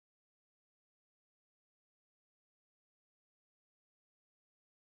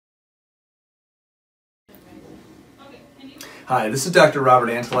Hi, this is Dr. Robert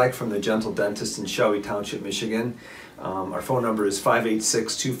Antolak from the Gentle Dentist in Shelby Township, Michigan. Our phone number is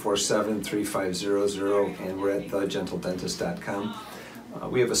 586-247-3500, and we're at thegentledentist.com.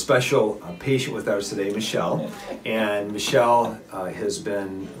 We have a special patient with us today, Michelle, and Michelle we've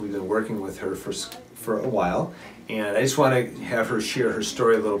been working with her for a while, and I just want to have her share her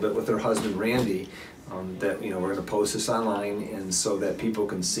story a little bit with her husband, Randy. That we're going to post this online, and so that people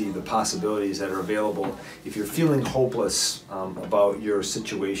can see the possibilities that are available if you're feeling hopeless about your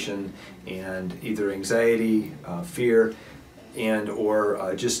situation, and either anxiety, fear, and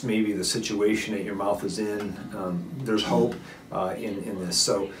or just maybe the situation that your mouth is in. There's hope in this.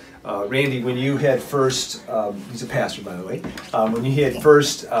 So Randy, when you had first, he's a pastor by the way, when you had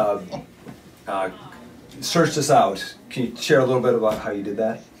first searched us out, can you share a little bit about how you did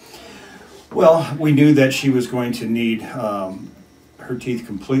that? Well, we knew that she was going to need her teeth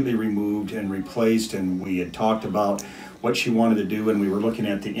completely removed and replaced, and we had talked about what she wanted to do, and we were looking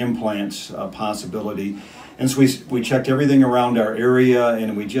at the implants possibility. And so we checked everything around our area,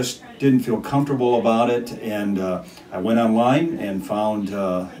 and we just didn't feel comfortable about it. And I went online and found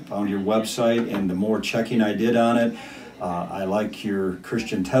your website, and the more checking I did on it, I like your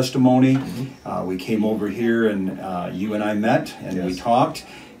Christian testimony. We came over here, and you and I met, and yes, we talked.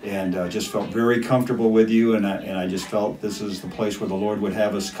 And just felt very comfortable with you, and I just felt this is the place where the Lord would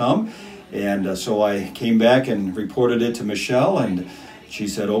have us come. And so I came back and reported it to Michelle, and she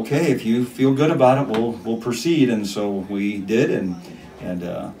said, okay, if you feel good about it, we'll proceed. And so we did, and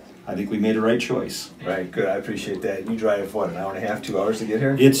I think we made a right choice. Right, good, I appreciate that. You drive, what, an hour and a half, 2 hours to get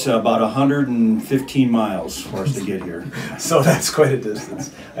here? It's about 115 miles for us to get here. So that's quite a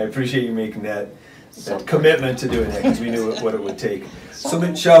distance. I appreciate you making that commitment to doing that, because we knew what it would take. So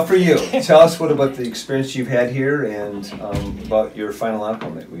Michelle, for you, tell us what about the experience you've had here, and about your final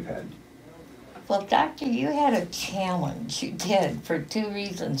outcome that we've had. Well, Doctor, you had a challenge. You did, for two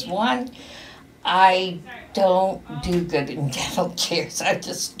reasons. One, I don't do good in dental chairs. I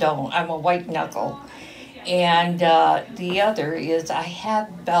just don't. I'm a white knuckle. And the other is I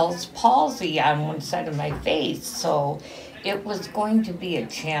have Bell's palsy on one side of my face, so it was going to be a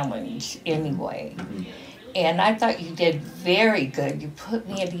challenge anyway. And I thought you did very good. You put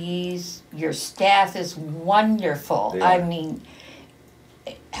me at ease. Your staff is wonderful. Yeah. I mean,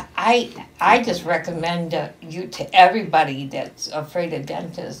 I just recommend you to everybody that's afraid of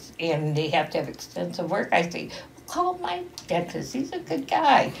dentists and they have to have extensive work. I say, call my dentist. He's a good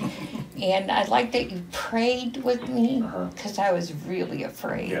guy. And I like that you prayed with me, because I was really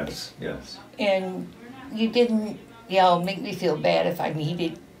afraid. Yes, yes. And you didn't, make me feel bad if I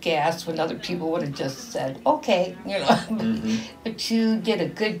needed gas when other people would have just said, okay, But you did a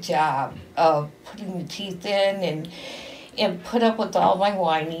good job of putting the teeth in and put up with all my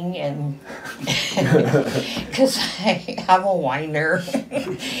whining, and because I'm a whiner.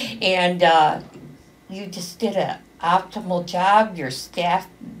 And you just did an optimal job. Your staff,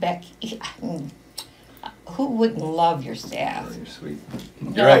 Becky, who wouldn't love your staff? Oh, you're sweet.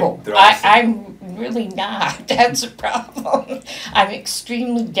 No, right. Awesome. I'm really not. That's a problem. I'm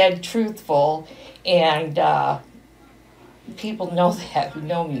extremely dead truthful, and people know that who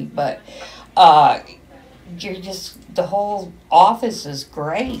know me, but the whole office is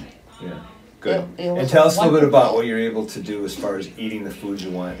great. Yeah, good. And tell us a little bit about what you're able to do as far as eating the foods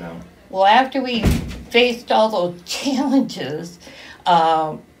you want now. Well, after we faced all those challenges,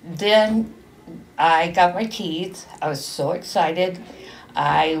 then I got my teeth. I was so excited.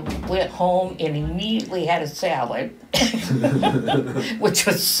 I went home and immediately had a salad, which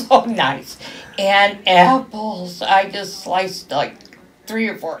was so nice. And apples. I just sliced like 3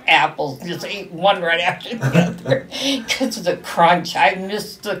 or 4 apples, just ate one right after the other because of the crunch. I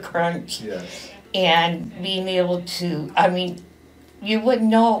missed the crunch. Yes. And being able to, you wouldn't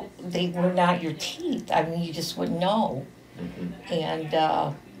know they were not your teeth. You just wouldn't know. And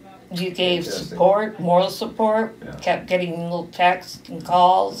you gave support, moral support, kept getting little texts and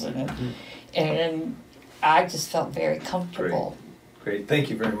calls, and I just felt very comfortable. Great, thank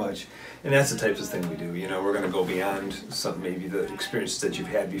you very much. And that's the types of thing we do. We're going to go beyond maybe the experiences that you've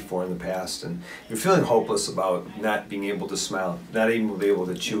had before in the past, and you're feeling hopeless about not being able to smile, not even be able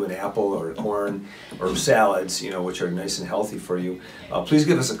to chew an apple or corn or salads, which are nice and healthy for you. Please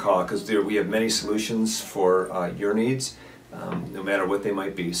give us a call, because we have many solutions for your needs. No matter what they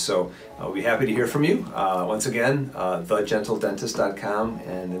might be. So we'll be happy to hear from you. Once again, thegentledentist.com,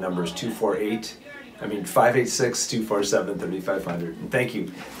 and the number is 586-247-3500. And thank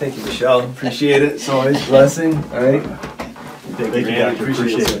you, Michelle. Appreciate it. It's always a blessing. All right. Thank you, Doctor.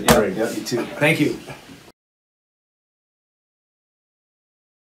 Appreciate it. Yeah, you too. Thank you.